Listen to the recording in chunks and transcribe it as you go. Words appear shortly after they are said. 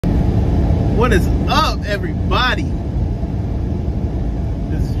What is up, everybody?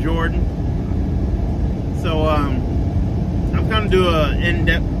 This is Jordan. So I'm going to do an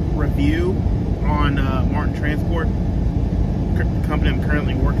in-depth review on Marten Transport, the company I'm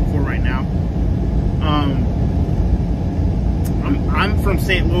currently working for right now. I'm from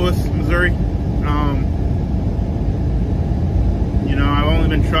St. Louis, Missouri. You know, I've only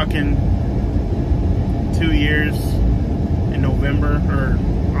been trucking 2 years in November, or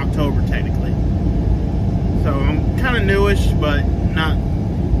October technically. So I'm kind of newish, but not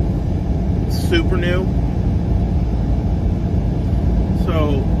super new.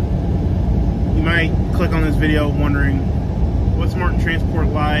 So you might click on this video wondering, what's Marten Transport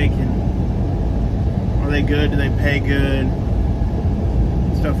like, and are they good? Do they pay good?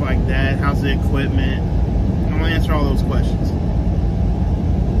 Stuff like that. How's the equipment? I'm gonna answer all those questions.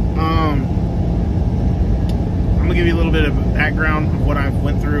 I'm gonna give you a little bit of a background of what I've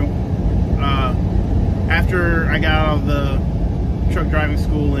went through. After I got out of the truck driving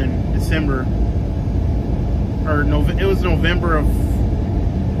school in December, or it was November of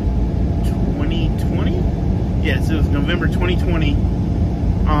 2020. Yes, it was November 2020.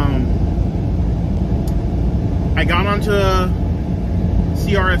 I got onto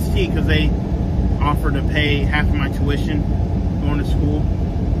CRST because they offered to pay half of my tuition going to school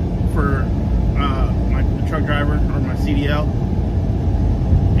for the truck driver, or my CDL.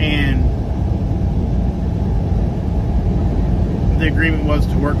 And the agreement was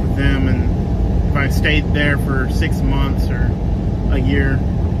to work with them, and if I stayed there for 6 months or a year,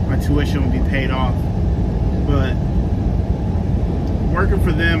 my tuition would be paid off. But working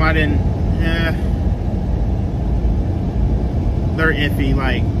for them, I didn't, they're iffy.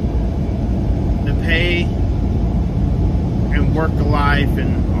 Like, the pay and work to life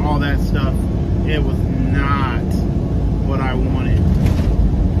and all that stuff, it was not what I wanted.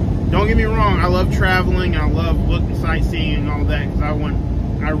 Don't get me wrong, I love traveling, I love looking, sightseeing and all that, because I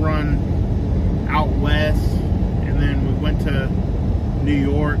run out west, and then we went to New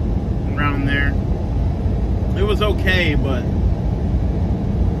York, around there. It was okay, but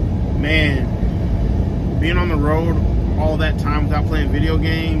man, being on the road all that time without playing video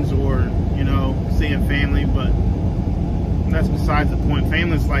games or, you know, seeing family, but that's besides the point.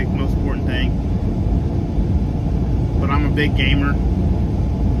 Family's like the most important thing. But I'm a big gamer,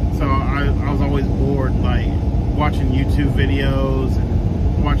 so I was always bored, like watching YouTube videos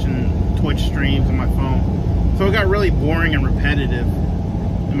and watching Twitch streams on my phone. So it got really boring and repetitive.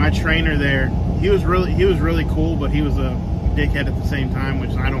 And my trainer there, he was really cool, but he was a dickhead at the same time,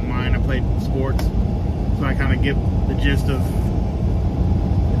 which I don't mind. I played sports, so I kind of get the gist of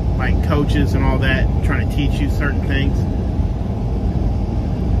like coaches and all that, trying to teach you certain things.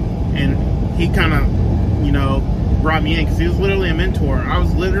 And he kind of, you know, brought me in because he was literally a mentor. I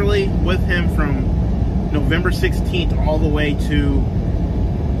was literally with him from November 16th all the way to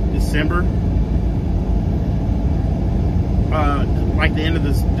December, like the end of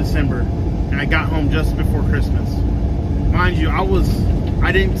this December, and I got home just before Christmas. Mind you, I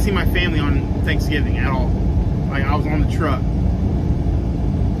didn't see my family on Thanksgiving at all. Like, I was on the truck.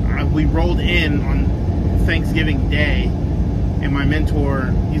 We rolled in on Thanksgiving Day, and my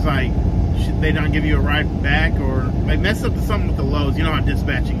mentor, he's like, should they not give you a ride back, or like mess up something with the loads? You know how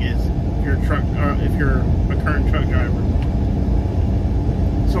dispatching is if you're a truck, or if you're a current truck driver.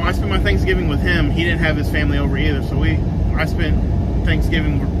 So I spent my Thanksgiving with him. He didn't have his family over either, so I spent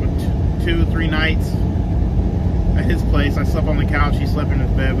Thanksgiving with 2-3 nights at his place. I slept on the couch, he slept in his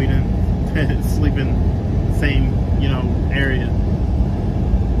bed. We didn't sleep in the same, you know, area.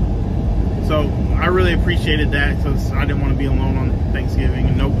 So I really appreciated that, because I didn't want to be alone on Thanksgiving,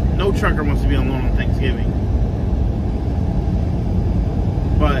 and no trucker wants to be alone on Thanksgiving.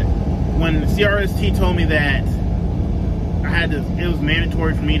 But when CRST told me that it was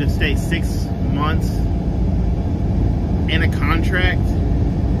mandatory for me to stay 6 months in a contract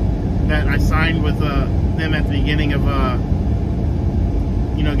that I signed with them at the beginning of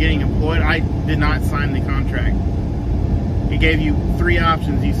you know, getting employed, I did not sign the contract. It gave you 3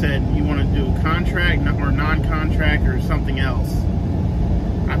 options. You said you want to do a contract or non-contract or something else.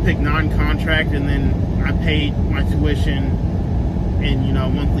 I picked non-contract, and then I paid my tuition in, you know,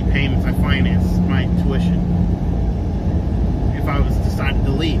 monthly payments. I financed my tuition if I was decided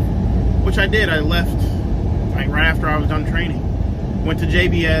to leave, which I did. I left like right after I was done training. Went to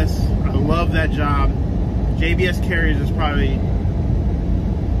JBS. I love that job. JBS Carriers is probably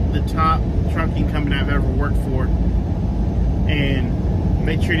the top trucking company I've ever worked for, and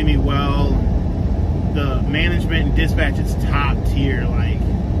they treated me well. The management and dispatch is top tier. Like,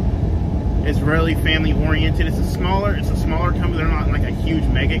 it's really family oriented. It's a smaller company. They're not like a huge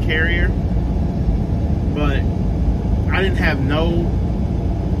mega carrier, but I didn't have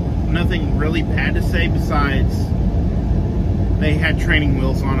nothing really bad to say besides they had training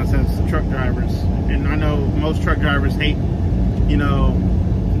wheels on us as truck drivers. And I know most truck drivers hate, you know,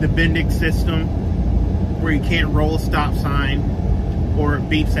 the bending system where you can't roll a stop sign or it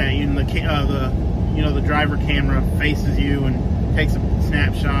beeps at you and the driver camera faces you and takes a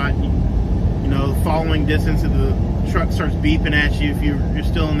snapshot. You know, the following distance of the truck starts beeping at you. If you're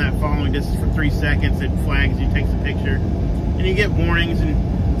still in that following distance for 3 seconds, it flags you, takes a picture, and you get warnings,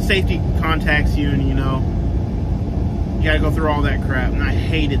 and safety contacts you, and you know, you gotta go through all that crap. And I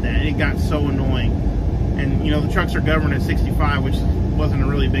hated that. It got so annoying. And you know, the trucks are governed at 65, which wasn't a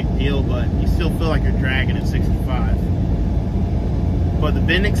really big deal, but you still feel like you're dragging at 65. But the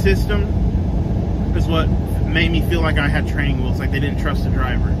bending system is what made me feel like I had training wheels, like they didn't trust the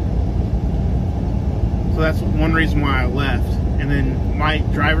driver. So that's one reason why I left. And then my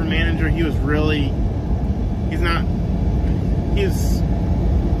driver manager, he was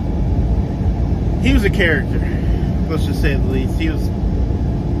a character, let's just say the least. He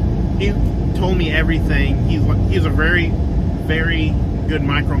told me everything. He was a very, very good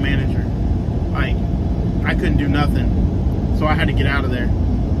micromanager. Like, I couldn't do nothing, so I had to get out of there.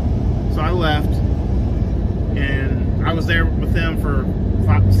 So I left, and I was there with them for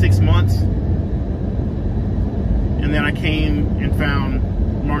 6 months. And then I came and found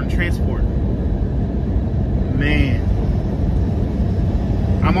Marten Transport. Man,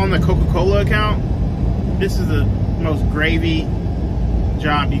 I'm on the Coca-Cola account. This is the most gravy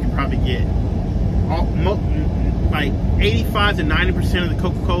job you can probably get. Like 85 to 90% of the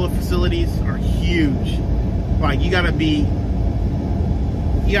Coca-Cola facilities are huge. Like you gotta be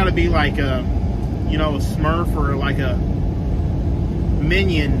like a, you know, a Smurf or like a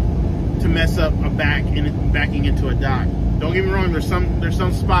minion to mess up a backing into a dock. Don't get me wrong, there's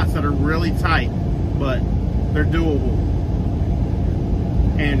some spots that are really tight, but they're doable.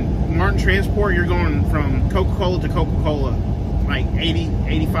 And Marten Transport, you're going from Coca-Cola to Coca-Cola, like 80,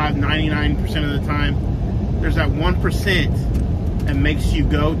 85, 99% of the time. There's that 1% that makes you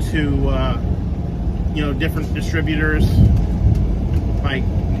go to you know, different distributors, like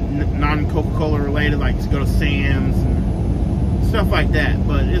non-Coca-Cola related, like to go to Sam's and stuff like that.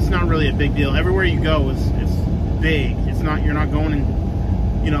 But it's not really a big deal. Everywhere you go is big. You're not going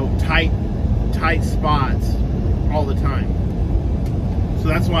in, you know, tight spots all the time. So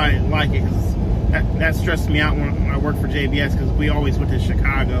that's why I like it, because that stressed me out when I worked for JBS, because we always went to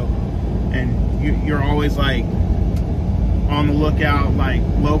Chicago, and you're always like on the lookout, like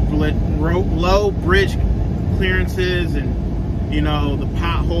low bridge clearances, and you know, the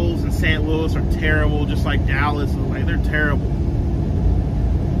potholes in St. Louis are terrible, just like Dallas. Like, they're terrible.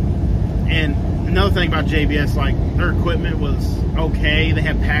 And another thing about JBS, like, their equipment was okay. They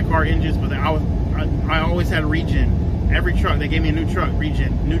had Packard engines, but I always had a regen. Every truck, they gave me a new truck,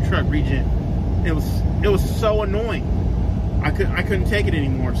 regen, new truck, regen. It was so annoying. I couldn't take it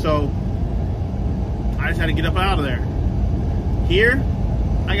anymore. So I just had to get up out of there. Here,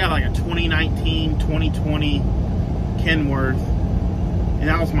 I got like a 2019, 2020 Kenworth, and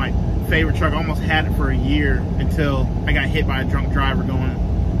that was my favorite truck. I almost had it for a year until I got hit by a drunk driver going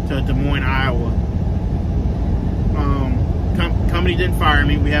to Des Moines, Iowa. Company didn't fire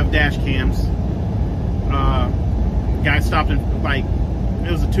me. We have dash cams. Guy stopped in, like,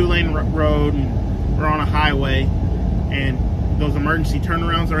 it was a 2-lane road, and we're on a highway, and those emergency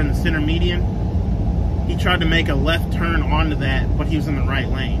turnarounds are in the center median. He tried to make a left turn onto that, but he was in the right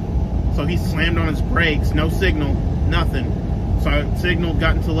lane. So he slammed on his brakes, no signal, nothing. So I signaled,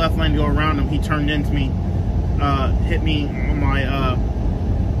 got into the left lane to go around him. He turned into me, hit me on my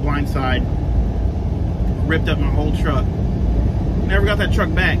blind side, ripped up my whole truck. Never got that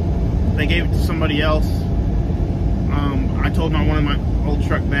truck back. They gave it to somebody else. I told them I wanted my old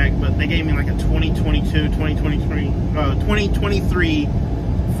truck back, but they gave me like a 2023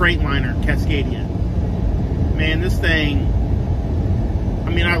 Freightliner Cascadia. Man, this thing, I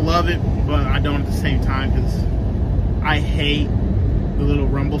mean, I love it, but I don't at the same time, because I hate the little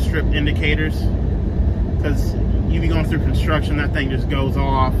rumble strip indicators, because you be going through construction, that thing just goes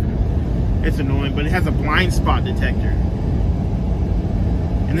off. It's annoying, but it has a blind spot detector.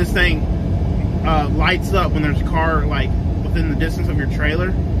 And this thing lights up when there's a car like within the distance of your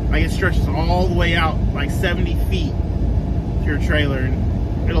trailer. Like, it stretches all the way out like 70 feet to your trailer,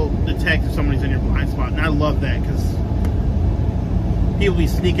 and it'll detect if somebody's in your blind spot. And I love that, because people be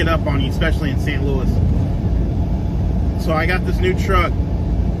sneaking up on you, especially in St. Louis. So I got this new truck,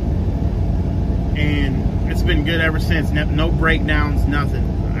 and it's been good ever since. No breakdowns, nothing.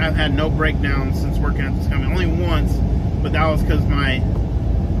 I've had no breakdowns since working at this company. Only once, but that was because my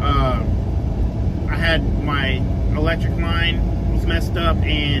I had my electric line was messed up,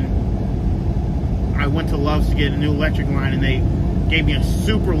 and I went to Love's to get a new electric line, and they gave me a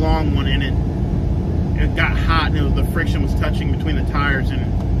super long one, and it got hot, and the friction was touching between the tires, and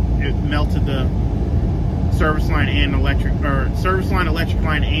it melted the service line and electric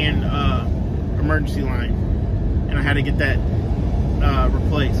line and emergency line, and I had to get that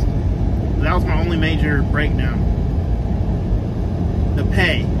replaced. That was my only major breakdown. The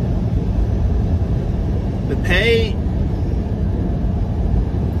pay,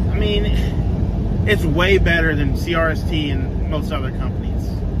 I mean, it's way better than CRST and most other companies,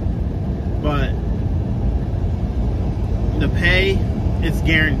 but the pay, it's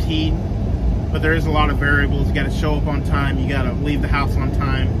guaranteed, but there is a lot of variables. You got to show up on time, you got to leave the house on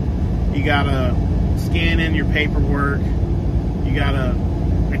time, you got to scan in your paperwork, you got to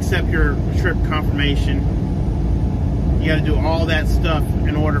accept your trip confirmation, you got to do all that stuff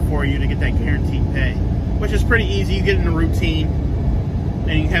in order for you to get that guaranteed pay, which is pretty easy. You get in a routine,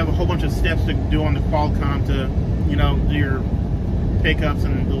 and you have a whole bunch of steps to do on the Qualcomm to, you know, do your pickups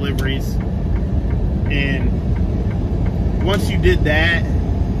and deliveries. And once you did that,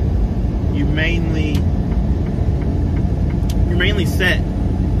 you're mainly set.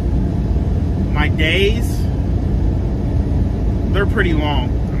 My days, they're pretty long,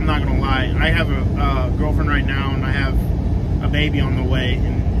 I'm not gonna lie. I have a girlfriend right now, and I have a baby on the way,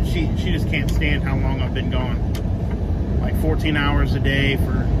 and she just can't stand how long I've been gone. Like 14 hours a day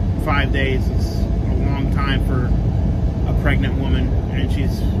for 5 days is a long time for a pregnant woman, and it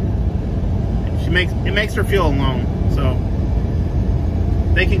makes her feel alone. So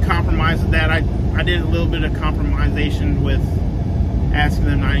they can compromise with that. I did a little bit of compromisation with asking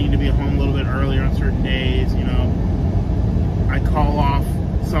them I need to be home a little bit earlier on certain days. You know, I call off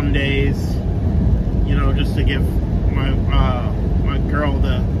some days, you know, just to give my my girl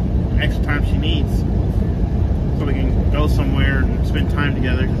the extra time she needs, so we can go somewhere and spend time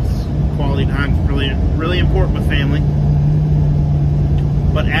together. Because quality time is really important with family.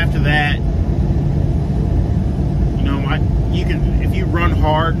 But after that, you know, you can, if you run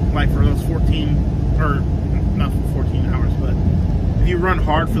hard, like for those 14, or not for 14 hours, but if you run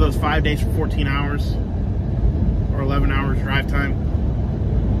hard for those 5 days for 14 hours or 11 hours drive time,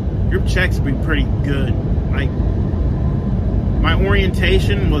 your checks will be pretty good. Like, my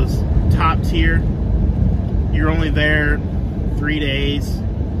orientation was top tier. You're only there 3 days,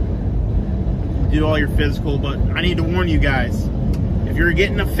 do all your physical, but I need to warn you guys, if you're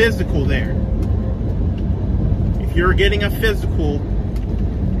getting a physical there, if you're getting a physical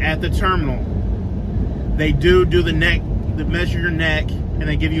at the terminal, they do the neck, they measure your neck, and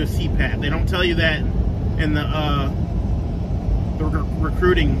they give you a CPAP. They don't tell you that in the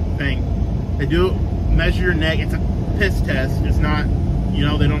recruiting thing. They do measure your neck. It's a piss test. It's not, you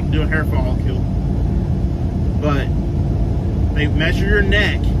know, they don't do a hair follicle, but they measure your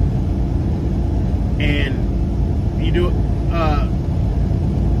neck, and you do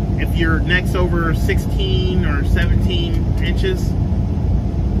if your neck's over 16 or 17 inches,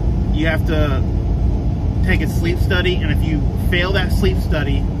 you have to take a sleep study, and if you fail that sleep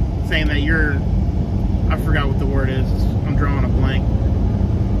study, saying that you're, I forgot what the word is, I'm drawing a blank,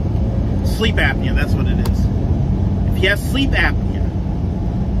 sleep apnea, that's what it is. If you have sleep apnea,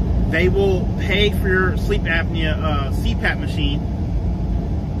 they will pay for your sleep apnea CPAP machine,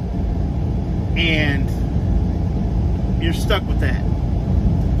 and you're stuck with that.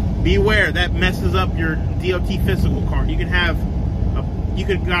 Beware, that messes up your DOT physical card. You could have you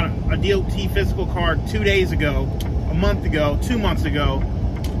could got a DOT physical card 2 days ago, a month ago, 2 months ago.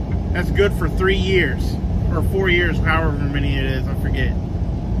 That's good for 3 years or 4 years, however many it is, I forget.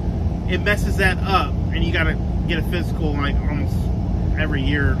 It messes that up, and you gotta get a physical like almost every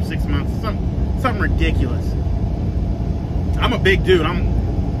year, 6 months, something ridiculous. I'm a big dude.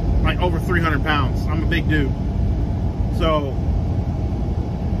 I'm like over 300 pounds. I'm a big dude. So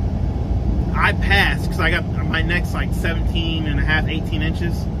I passed because I got my neck's like 17 and a half, 18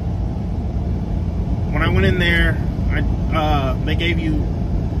 inches. When I went in there, they gave you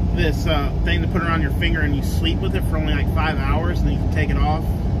this thing to put around your finger, and you sleep with it for only like 5 hours, and then you can take it off.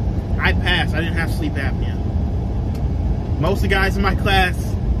 I passed. I didn't have sleep apnea. Most of the guys in my class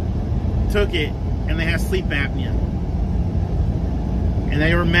took it, and they had sleep apnea, and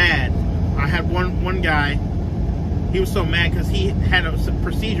they were mad. I had one guy. He was so mad because he had a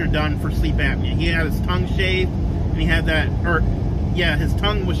procedure done for sleep apnea. He had his tongue shaved, and he had that, or yeah, his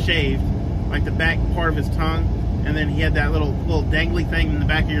tongue was shaved, like the back part of his tongue, and then he had that little dangly thing in the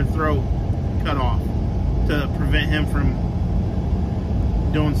back of your throat cut off to prevent him from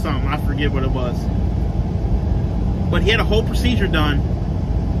doing something. I forget what it was. But he had a whole procedure done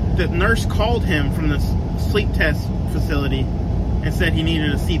the nurse called him from the sleep test facility and said he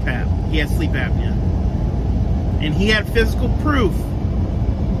needed a CPAP. He had sleep apnea. And he had physical proof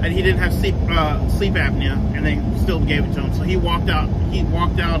that he didn't have sleep apnea, and they still gave it to him. So he walked out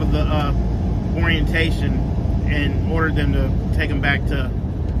of the orientation and ordered them to take him back to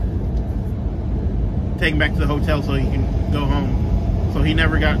the hotel so he can go home. So he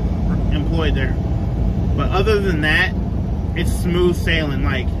never got employed there. But other than that, it's smooth sailing.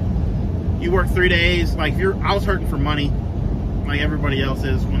 Like, you work 3 days. Like, I was hurting for money, like everybody else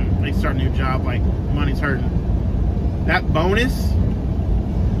is when they start a new job. Like, money's hurting. That bonus,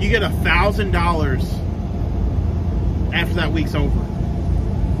 you get $1,000 after that week's over.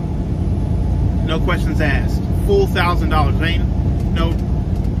 No questions asked. Full $1,000. Ain't no,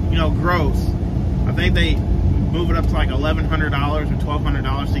 gross. I think they move it up to like $1,100 or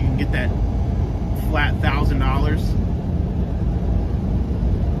 $1,200 so you can get that flat $1,000.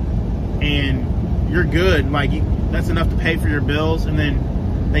 And you're good. Like, that's enough to pay for your bills. And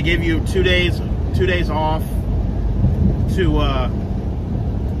then they give you 2 days off to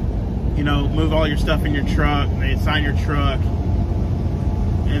move all your stuff in your truck. They assign your truck,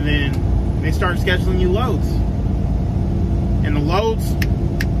 and then they start scheduling you loads. And the loads,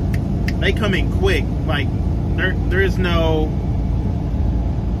 they come in quick. Like, there is no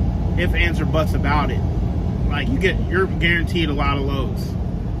ifs, ands, or buts about it. Like, you're guaranteed a lot of loads.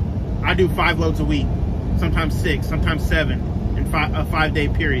 I do 5 loads a week, sometimes 6, sometimes 7, in a 5-day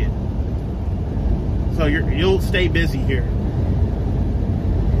period. So you'll stay busy here.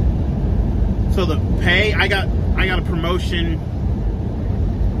 So the pay, I got a promotion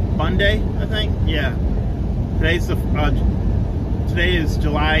Monday, I think. Yeah. Today is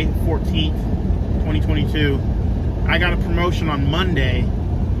July 14th, 2022. I got a promotion on Monday.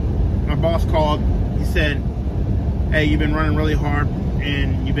 My boss called. He said, "Hey, you've been running really hard,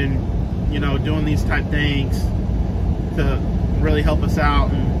 and you've been, doing these type things to really help us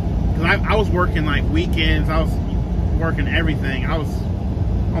out." And because I was working like weekends, I was working everything. I was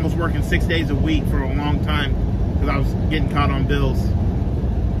almost working 6 days a week for a long time because I was getting caught on bills.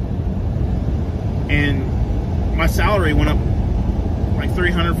 And my salary went up like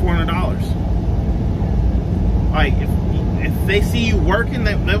 $300, $400. Like, if they see you working,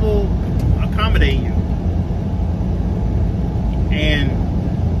 they will accommodate you. And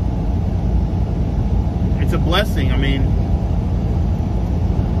it's a blessing. I mean,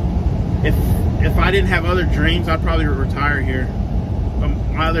 if I didn't have other dreams, I'd probably retire here. But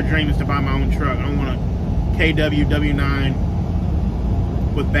my other dream is to buy my own truck. I want a KW W9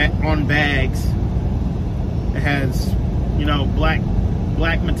 with on bags. It has, black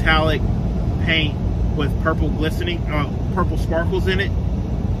metallic paint with purple purple sparkles in it.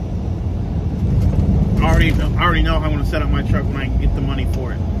 I already know how I'm going to set up my truck when I get the money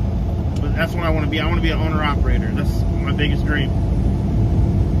for it. But that's what I want to be. I want to be an owner-operator. That's my biggest dream.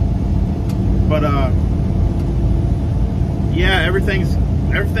 But yeah, everything's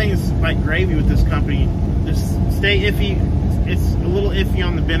like gravy with this company. Just stay iffy. It's a little iffy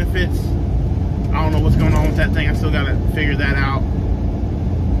on the benefits. I don't know what's going on with that thing. I still got to figure that out.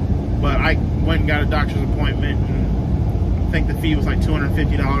 But I went and got a doctor's appointment, and I think the fee was like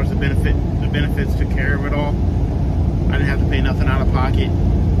 $250. The benefits took care of it all. I didn't have to pay nothing out of pocket.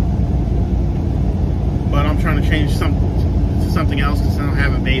 But I'm trying to change to something else because I don't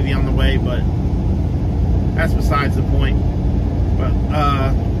have a baby on the way. But that's besides the point. But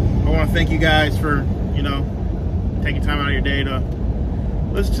I want to thank you guys for taking time out of your day to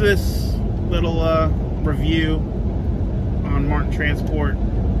listen to this little review on Marten Transport.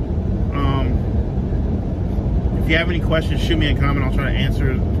 If you have any questions, shoot me a comment. I'll try to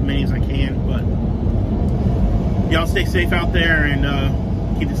answer as many as I can. But y'all stay safe out there and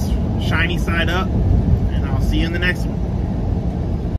keep this shiny side up. And I'll see you in the next one.